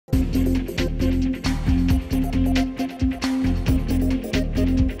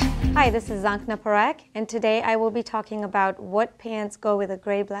Hi, this is Zankhna Parekh, and today I will be talking about what pants go with a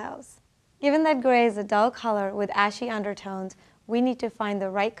gray blouse. Given that gray is a dull color with ashy undertones, we need to find the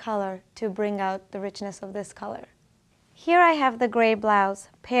right color to bring out the richness of this color. Here I have the gray blouse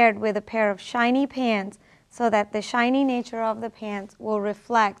paired with a pair of shiny pants so that the shiny nature of the pants will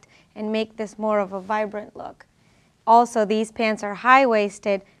reflect and make this more of a vibrant look. Also, these pants are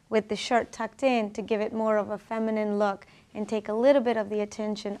high-waisted with the shirt tucked in to give it more of a feminine look and take a little bit of the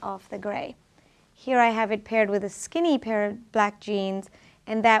attention off the gray. Here I have it paired with a skinny pair of black jeans,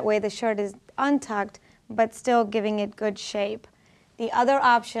 and that way the shirt is untucked but still giving it good shape. The other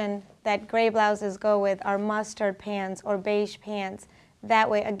option that gray blouses go with are mustard pants or beige pants, that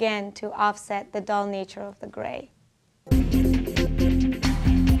way again to offset the dull nature of the gray.